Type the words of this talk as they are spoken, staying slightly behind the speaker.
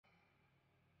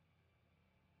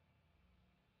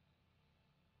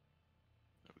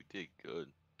did good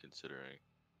considering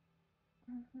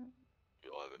Mm-hmm.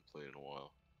 you all haven't played in a while.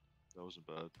 That wasn't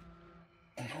bad.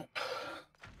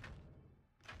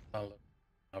 I'll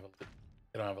have a lead.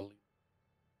 They don't have a lead.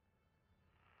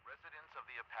 Residents of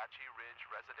the Apache Ridge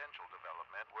residential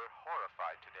development were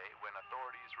horrified today when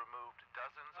authorities removed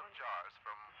dozens of jars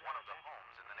from one of the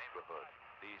homes in the neighborhood.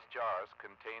 These jars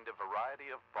contained a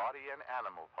variety of body and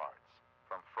animal parts,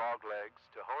 from frog legs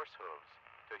to horse hooves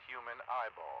to human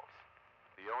eyeballs.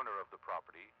 The owner of the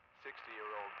property,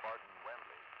 60-year-old Barton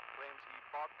Wembley, claims he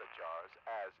bought the jars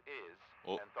as is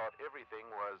and thought everything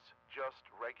was just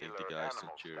regular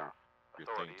animal stuff.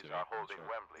 Authorities are holding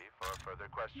Wembley for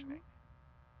further questioning.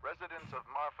 Residents of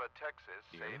Marfa, Texas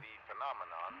say the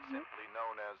phenomenon, simply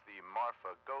known as the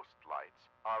Marfa ghost lights,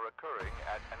 are occurring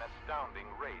at an astounding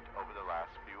rate over the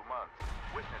last few months.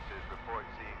 Witnesses report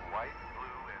seeing white,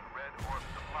 blue, and red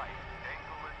orbs of light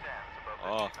dangle and dance above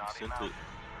the Chinati Mountains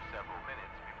for several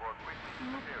minutes before quickly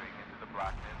disappearing into the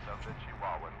blackness of the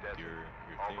Chihuahuan Desert.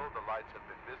 Although the lights have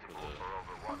been visible for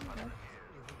over 100 years.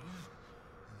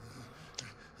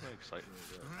 What excitement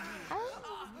is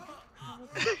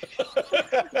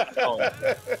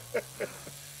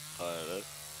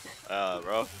that?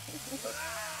 Bro.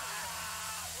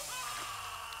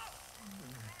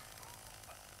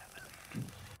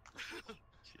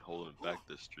 She holding back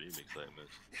the stream excitement.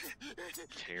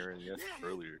 Karen, yes,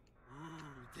 earlier.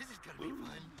 Ooh, this is gonna be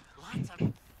fun. Lots of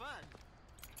fun.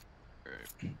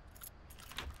 Alright.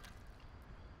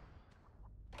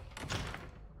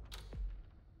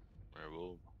 Alright,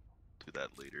 we'll do that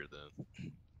later then.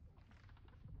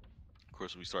 Of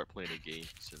course, when we start playing a game,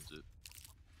 he sends it.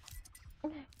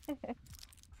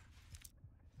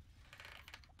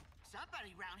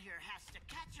 Somebody around here has to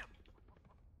catch him.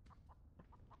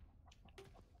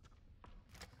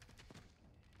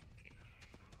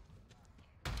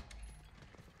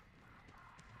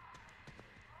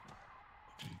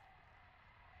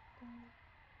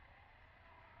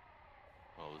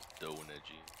 All this dough in that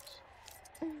jeans.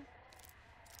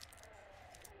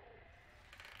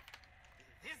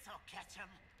 This'll catch him.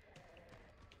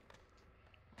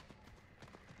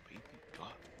 Baby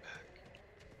got back.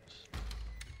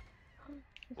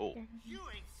 Oh. You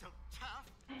ain't so tough.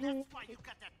 That's why you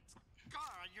got that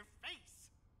scar on your face.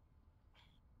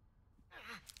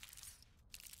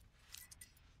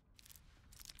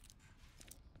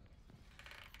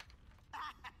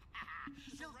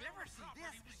 You'll never see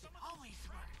this. It always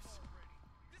works.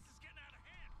 This is getting out of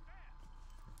hand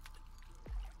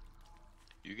fast.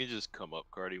 You can just come up,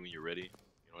 Cardi, when you're ready. You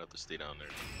don't have to stay down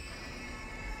there.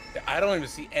 I don't even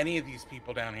see any of these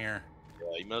people down here.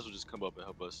 Yeah, you might as well just come up and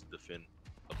help us defend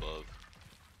above.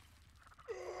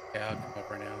 Yeah, I'll come up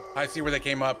right now. I see where they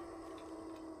came up.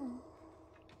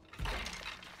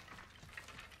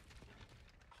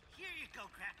 Here you go,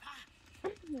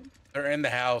 Grandpa. They're in the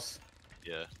house.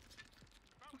 Yeah.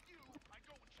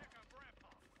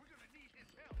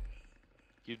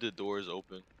 Keep the doors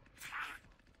open.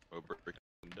 Or break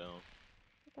them down.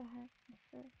 What the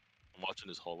heck? I'm watching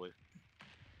this hallway.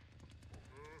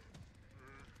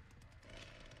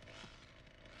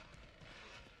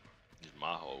 This is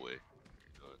my hallway.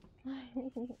 Come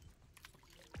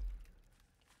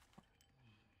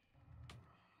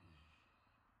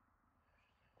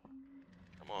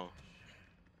on.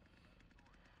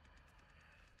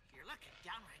 You're looking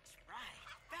downright spry.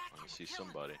 Back I see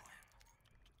somebody.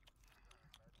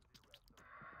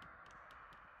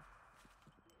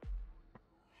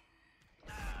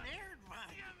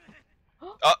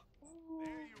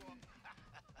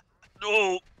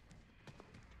 No!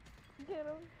 Get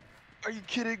him. Are you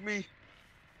kidding me?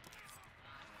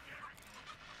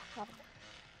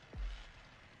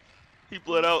 He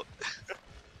bled out.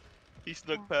 He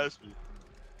snuck past me.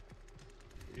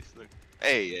 He snuck.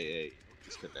 Hey.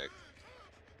 Disconnect.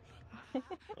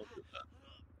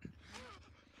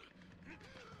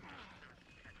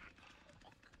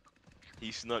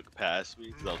 He snuck past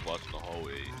me because I was watching the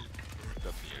hallway. He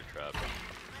got me in a trap.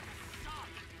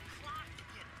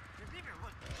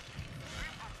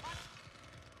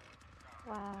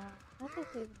 Wow. How did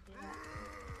they even do that?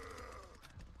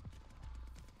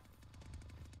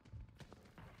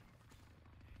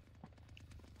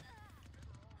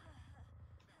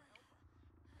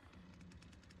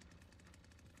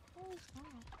 What is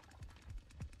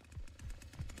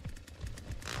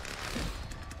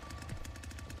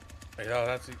that? Yeah,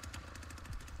 that's it.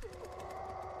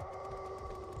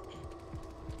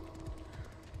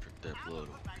 Drink that blood.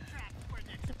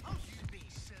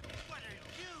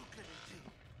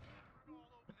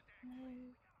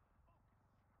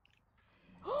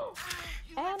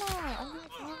 Anna! Oh my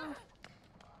god!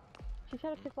 She's She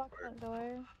tried to pick lock front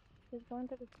door. She's going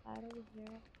through the side over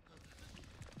here.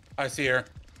 I see her. Don't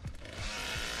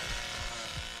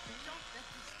let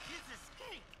these kids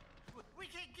escape. We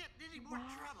can't get in any more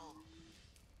trouble.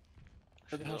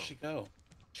 Where the hell did she go?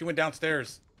 She went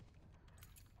downstairs.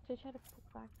 She tried to pick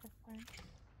lock the front.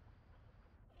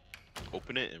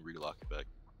 Open it and relock it back.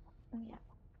 Yeah.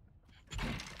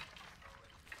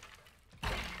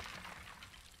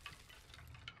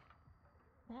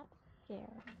 That's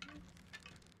scary.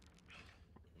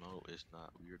 No, it's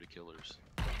not. We are the killers.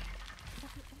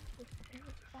 That's why it's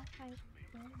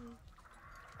scary.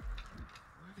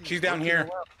 She's down here.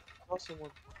 Come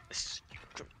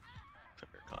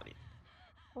here, Connie.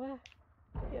 What?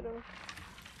 Get her.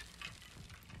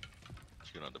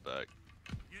 She's going on the back.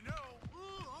 You know,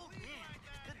 old man is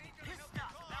gonna be pissed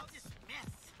off about this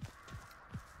mess.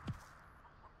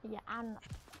 Yeah, I'm not.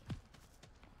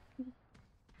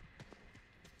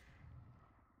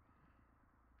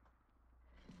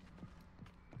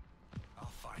 I'll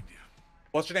find you.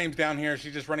 What's her name's down here?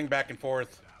 She's just running back and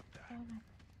forth. Oh my.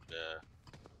 Yeah.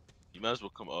 You might as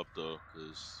well come up though,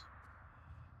 because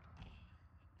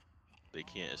they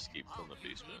can't escape from the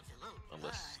basement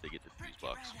unless they get the fuse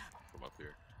box from up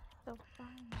here. So fun.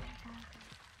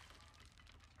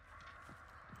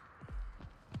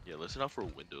 Yeah, listen out for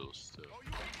windows too.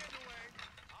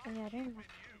 Yeah, I didn't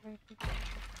like very good.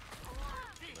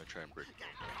 I'm gonna try and break it down.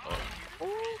 Oh,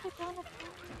 Oh, the down the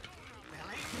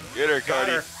get her, Got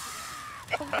Cardi. her.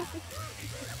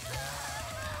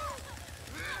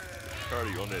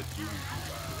 Cardi on that dude.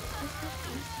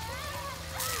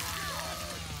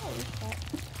 Holy shit.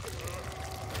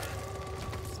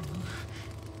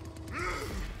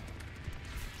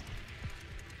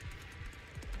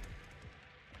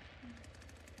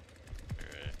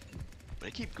 Alright.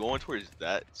 They keep going towards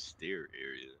that stair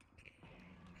area.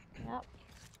 Yep.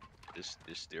 This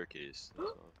staircase. That's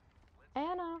all.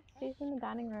 Anna, she's in the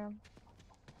dining room.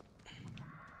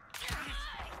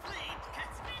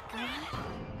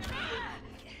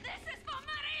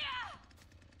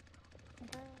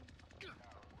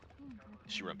 Did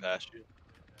she run past you?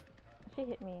 She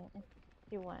hit me. And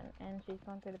she went, and she's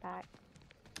going through the back.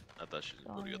 I thought she was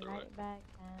going Going the other way. right back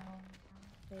down.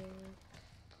 Downstairs.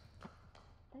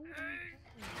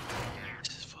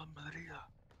 This is for Maria.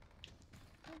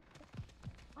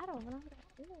 I don't know what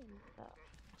that is. Though.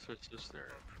 So it's just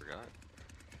there. I forgot.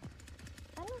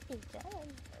 I know she's dead.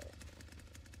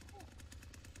 But...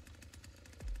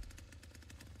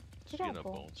 She's getting a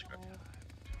bone scratch.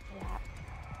 Yeah.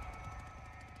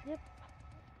 Yep.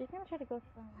 She's gonna try to go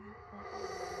from.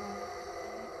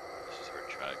 This is her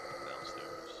track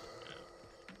downstairs.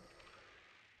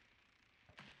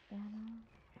 Yeah. Anna.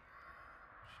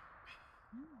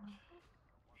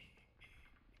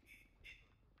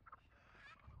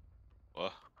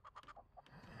 What?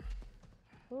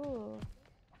 Ooh,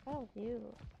 that was you.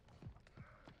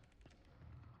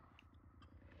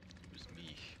 It was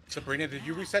me. Sabrina, did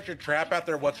you reset your trap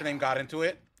after what's her name got into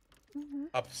it? Mm-hmm.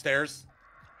 Upstairs?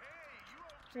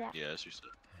 Yeah. Yeah, that's what you said.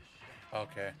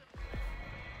 Okay.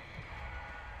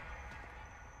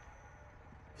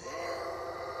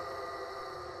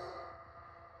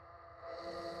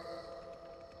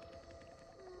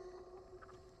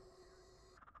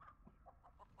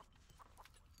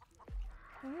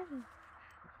 Really?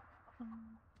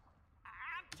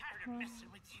 I'm tired of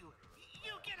messing with you.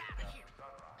 You get out of here.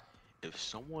 If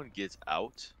someone gets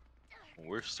out when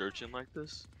we're searching like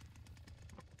this,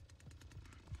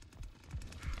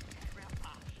 Grandpa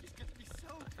is gonna be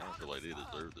so I kind of feel like they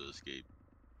deserve to escape.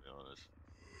 To be honest.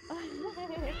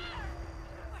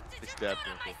 They stabbed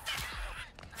him.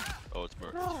 Oh, it's Mer.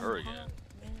 It's her again.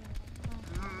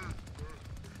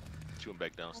 She went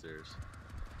back downstairs.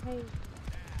 Hey.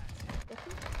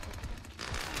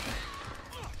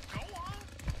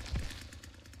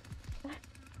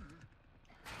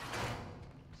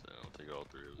 So I'll take all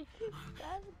three of them.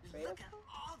 Look at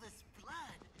all this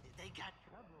blood. They got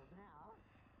trouble now.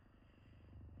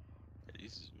 Yeah,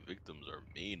 these victims are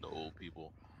mean to old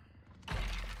people.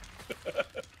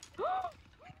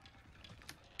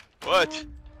 What?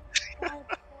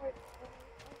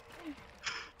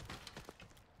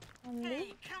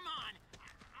 Hey, come on.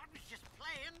 I was just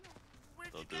playing.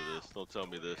 Where'd Don't you do go? this. Don't tell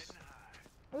me this.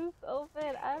 Who's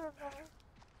open? I don't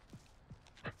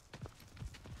know.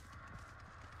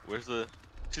 Where's the?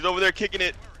 She's over there kicking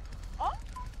it. Oh!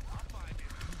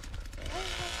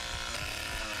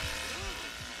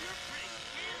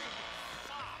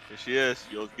 Here she is.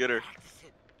 You'll get her.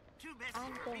 Too messy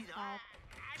I'm for so me, though. sad.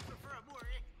 I prefer a more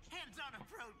hands-on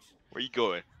approach. Where you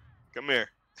going? Come here.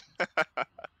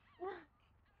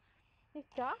 You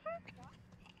got her?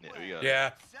 Yeah, we got.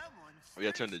 Yeah. Someone We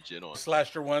gotta turn the gin on.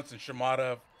 Slashed her once and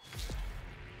Shimada.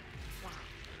 Alright,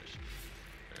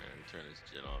 we turn this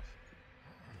gin off.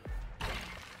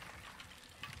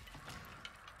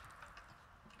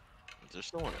 Is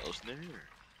there no one else in there?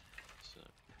 So,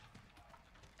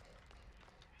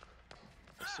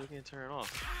 I still can't turn it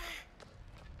off.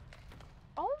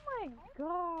 Oh my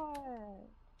god.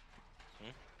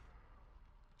 Hmm?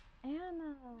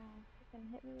 Anna, she can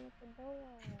hit me with the door.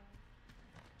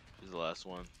 She's the last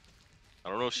one. I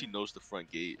don't know if she knows the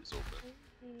front gate is open.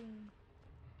 Crazy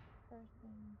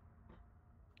person.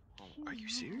 Oh, She are you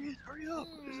knows. serious? Hurry up!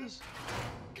 What is this?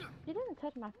 She didn't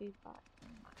touch my fuse box.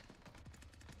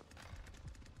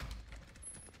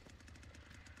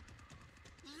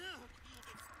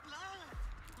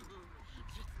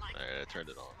 Alright, I turned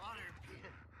it on.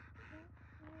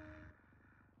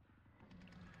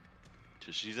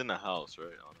 So she's in the house, right,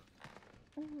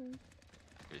 Anna? Mm-hmm.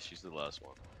 Okay, she's the last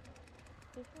one.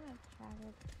 She's gonna try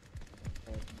to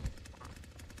save me.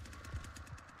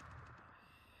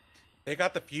 They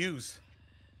got the fuse.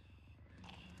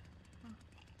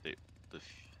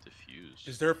 The fuse.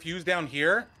 Is there a fuse down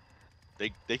here?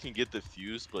 They can get the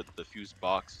fuse, but the fuse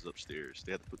box is upstairs.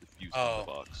 They have to put the fuse in Oh. the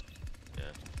box. Yeah.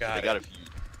 Got They it. got a fuse.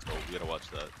 So we gotta watch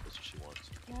that. That's what she wants.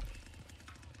 Yep.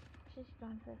 She's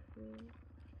gone for fuse.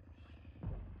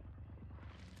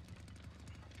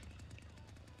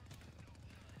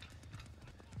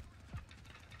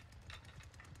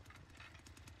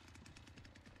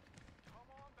 Come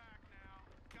on back now.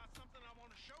 Got something I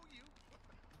want to show you.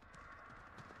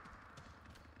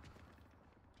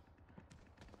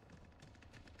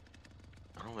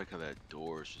 I don't like how that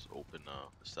door is just open now.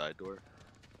 The side door.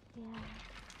 Yeah.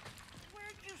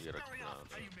 Where'd you You gotta scurry come off out,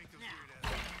 to? though. You make those weird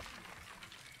ass.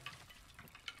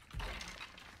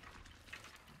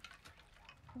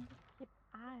 And just keep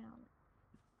eye on it.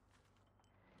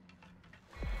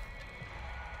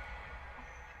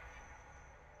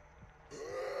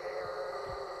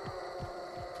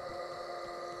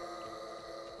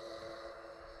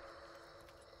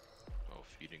 Oh,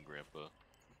 feeding grandpa.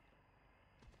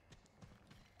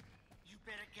 You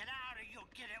better get out or you'll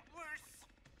get it worse.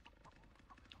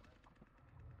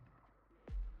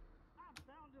 I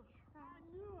found him. I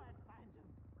knew I'd find him.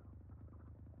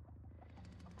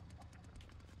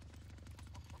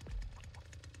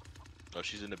 Oh,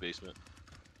 she's in the basement.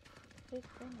 She's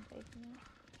in the basement.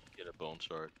 Get a bone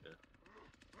shard. Yeah.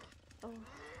 Oh.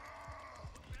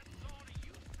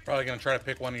 Probably gonna try to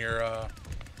pick one of your.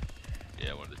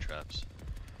 Yeah, one of the traps.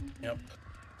 Yep.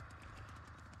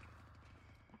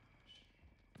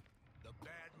 The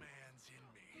bad man's in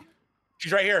me.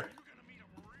 She's right here.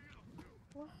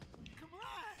 What? Come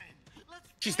on. Let's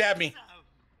She stabbed me. find some.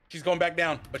 She's going back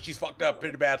down, but she's fucked up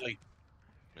pretty badly.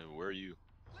 Man, where are you?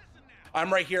 Listen now.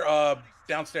 I'm right here,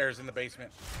 downstairs in the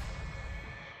basement.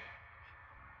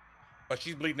 But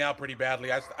she's bleeding out pretty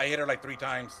badly. I hit her like 3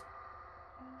 times.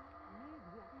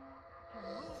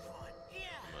 Move on. Yeah.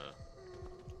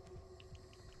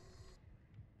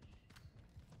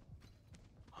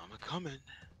 I'm a coming.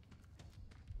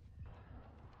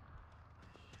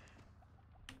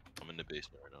 I'm in the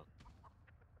basement right now.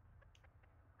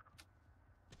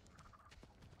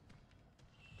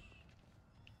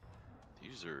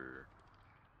 These are.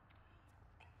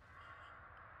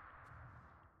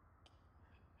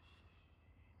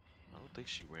 I don't think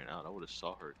she ran out. I would have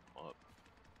saw her come up.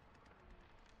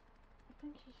 I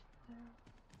think she's still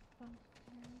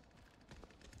downstairs.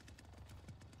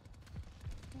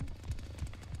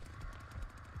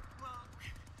 Well,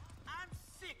 I'm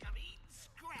sick of eating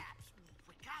scraps.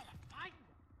 We gotta find them.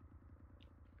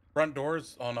 Front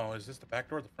doors. Oh no, is this the back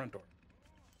door or the front door?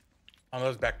 Oh, no,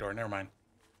 that's back door. Never mind.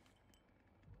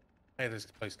 Hey, this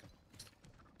place.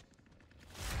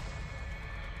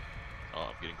 Oh,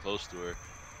 I'm getting close to her.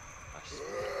 I see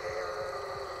her.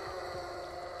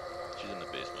 She's in the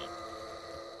basement.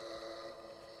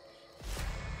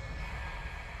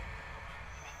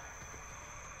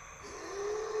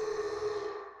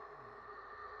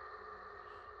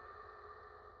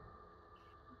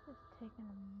 This is taking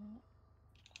a minute.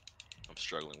 I'm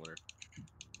struggling with her.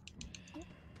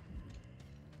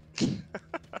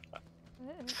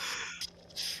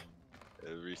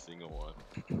 Every single one.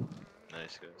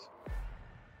 Nice, guys.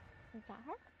 We got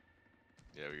her?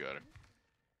 Yeah, we got her.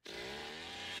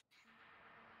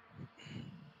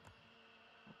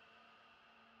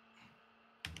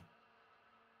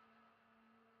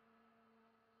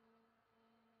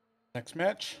 Next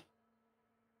match.